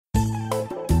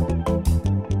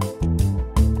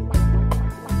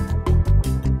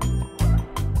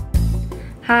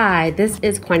Hi, this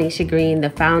is Quanisha Green,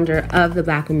 the founder of the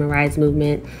Black Women Rise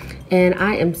movement, and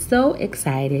I am so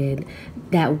excited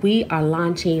that we are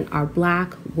launching our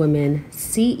Black Women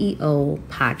CEO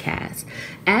podcast.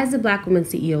 As a Black Women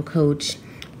CEO coach,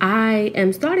 I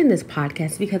am starting this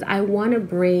podcast because I want to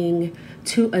bring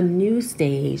to a new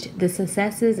stage the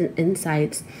successes and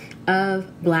insights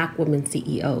of Black women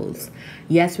CEOs.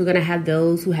 Yes, we're going to have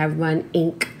those who have run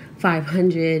Inc.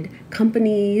 500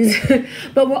 companies,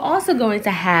 but we're also going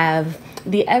to have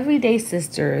the everyday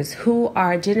sisters who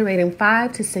are generating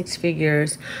 5 to 6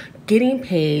 figures, getting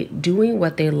paid, doing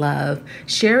what they love,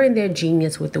 sharing their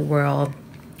genius with the world,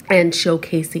 and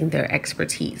showcasing their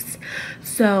expertise.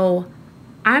 So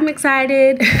I'm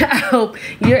excited. I hope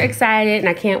you're excited, and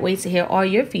I can't wait to hear all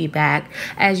your feedback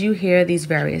as you hear these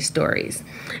various stories.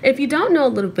 If you don't know a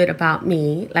little bit about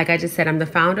me, like I just said, I'm the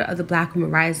founder of the Black Women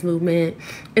Rise movement.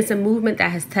 It's a movement that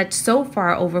has touched so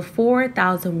far over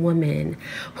 4,000 women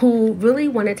who really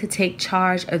wanted to take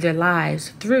charge of their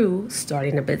lives through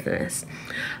starting a business.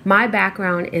 My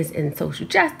background is in social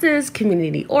justice,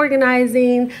 community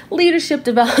organizing, leadership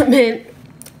development,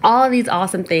 all these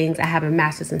awesome things. I have a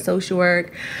master's in social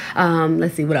work.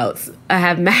 Let's see what else. I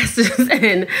have master's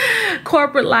in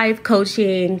corporate life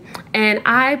coaching. And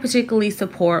I particularly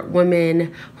support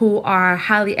women who are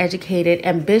highly educated,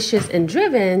 ambitious, and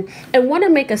driven, and want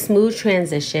to make a smooth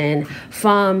transition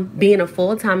from being a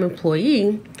full-time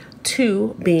employee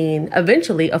to being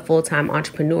eventually a full-time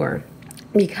entrepreneur.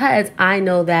 Because I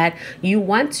know that you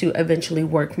want to eventually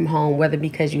work from home, whether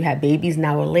because you have babies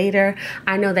now or later.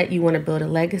 I know that you want to build a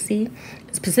legacy,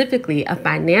 specifically a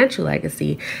financial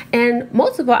legacy. And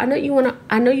most of all, I know you want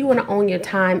to own your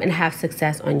time and have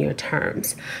success on your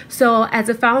terms. So as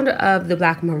a founder of the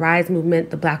Black Women Rise movement,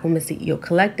 the Black Women CEO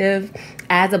Collective,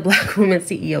 as a Black Women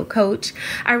CEO coach,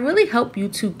 I really help you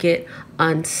to get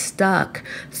unstuck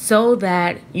so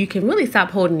that you can really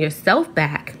stop holding yourself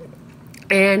back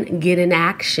and get in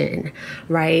action,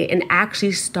 right? And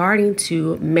actually starting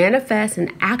to manifest and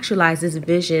actualize this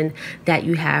vision that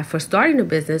you have for starting a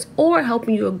business or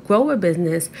helping you grow a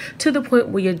business to the point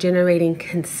where you're generating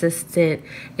consistent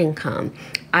income.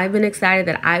 I've been excited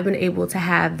that I've been able to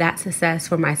have that success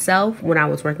for myself when I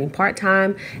was working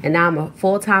part-time, and now I'm a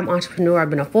full-time entrepreneur. I've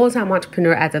been a full-time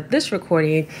entrepreneur as of this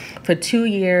recording for 2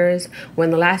 years.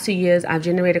 When the last 2 years, I've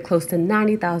generated close to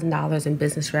 $90,000 in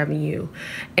business revenue,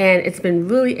 and it's been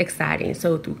really exciting.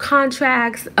 So through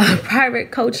contracts,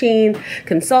 private coaching,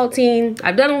 consulting,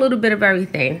 I've done a little bit of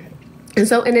everything. And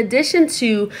so in addition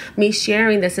to me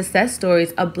sharing the success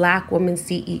stories of Black women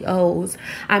CEOs,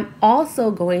 I'm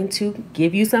also going to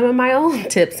give you some of my own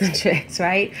tips and tricks,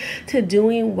 right, to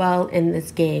doing well in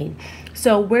this game.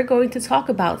 So we're going to talk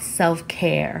about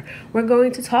self-care. We're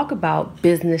going to talk about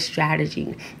business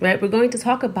strategy, right? We're going to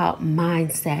talk about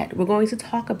mindset. We're going to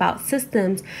talk about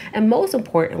systems. And most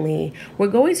importantly, we're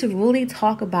going to really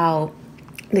talk about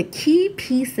the key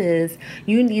pieces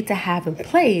you need to have in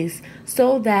place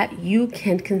so that you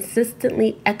can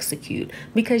consistently execute,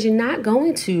 because you're not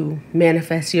going to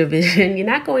manifest your vision. You're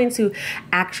not going to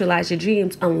actualize your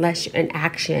dreams unless you're in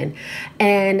action.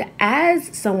 And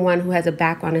as someone who has a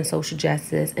background in social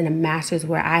justice and a master's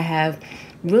where I have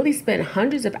really spent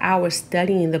hundreds of hours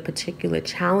studying the particular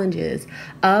challenges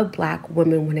of Black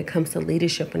women when it comes to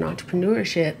leadership and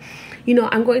entrepreneurship,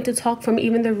 I'm going to talk from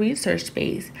even the research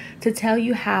space to tell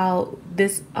you how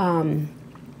this,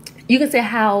 you can say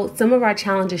how some of our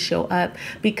challenges show up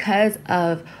because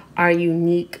of our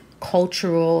unique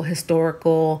cultural,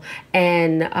 historical,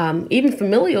 and even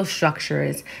familial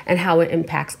structures and how it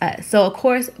impacts us. So of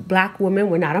course, Black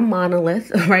women, we're not a monolith,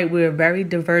 right? We're very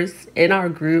diverse in our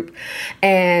group.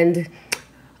 And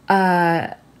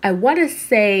I want to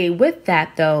say with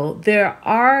that, though, there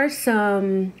are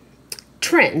some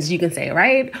trends, you can say,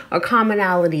 right? Or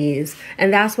commonalities.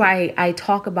 And that's why I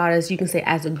talk about it, as you can say,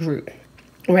 as a group,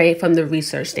 right, from the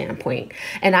research standpoint.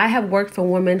 And I have worked for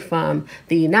women from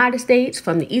the United States,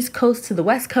 from the East Coast to the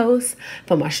West Coast,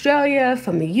 from Australia,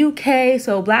 from the UK,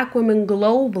 so Black women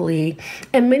globally.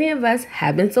 And many of us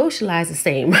have been socialized the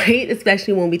same, right?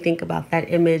 Especially when we think about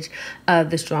that image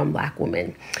of the strong Black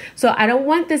woman. So I don't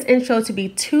want this intro to be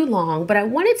too long, but I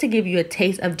wanted to give you a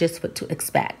taste of just what to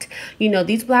expect.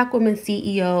 These Black Women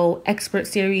CEO expert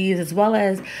series, as well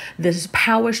as this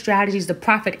power strategies, the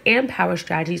profit and power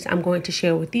strategies I'm going to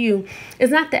share with you, is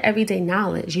not the everyday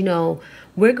knowledge.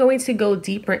 We're going to go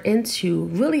deeper into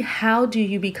really how do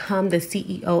you become the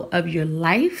CEO of your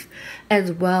life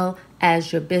as well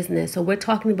as your business. So we're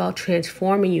talking about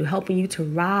transforming you, helping you to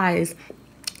rise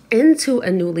into a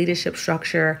new leadership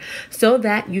structure so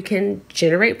that you can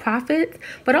generate profits,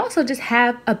 but also just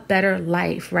have a better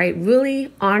life, right?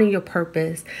 Really honor your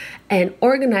purpose and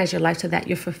organize your life so that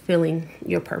you're fulfilling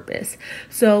your purpose.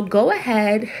 So go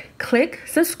ahead, click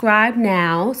subscribe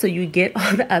now so you get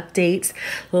all the updates,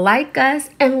 like us,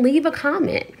 and leave a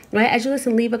comment. Right? As you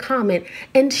listen, leave a comment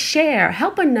and share.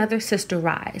 Help another sister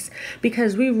rise,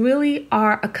 because we really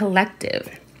are a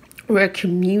collective. We're a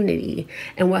community,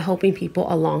 and we're helping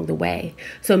people along the way.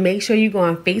 So make sure you go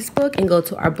on Facebook and go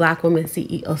to our Black Women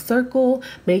CEO Circle.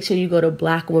 Make sure you go to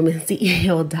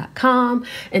blackwomenceo.com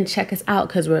and check us out,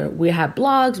 because we have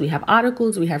blogs, we have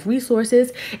articles, we have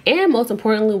resources, and most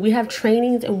importantly, we have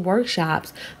trainings and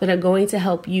workshops that are going to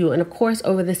help you. And of course,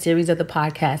 over the series of the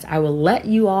podcast, I will let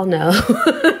you all know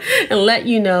and let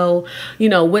you know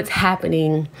what's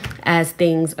happening as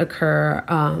things occur,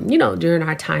 during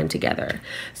our time together.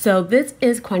 So this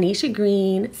is Quanisha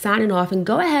Green signing off, and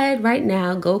go ahead right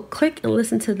now, go click and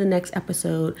listen to the next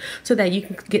episode so that you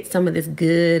can get some of this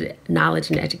good knowledge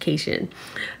and education.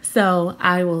 So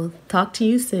I will talk to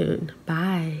you soon.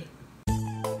 Bye.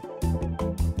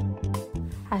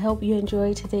 I hope you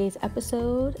enjoyed today's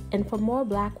episode, and for more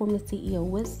Black Woman CEO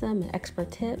wisdom and expert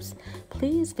tips,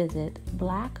 please visit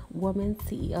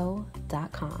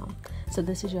blackwomanceo.com. So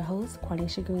this is your host,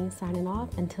 Quanisha Green, signing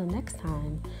off. Until next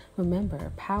time, remember,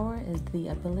 power is the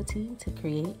ability to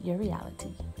create your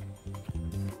reality.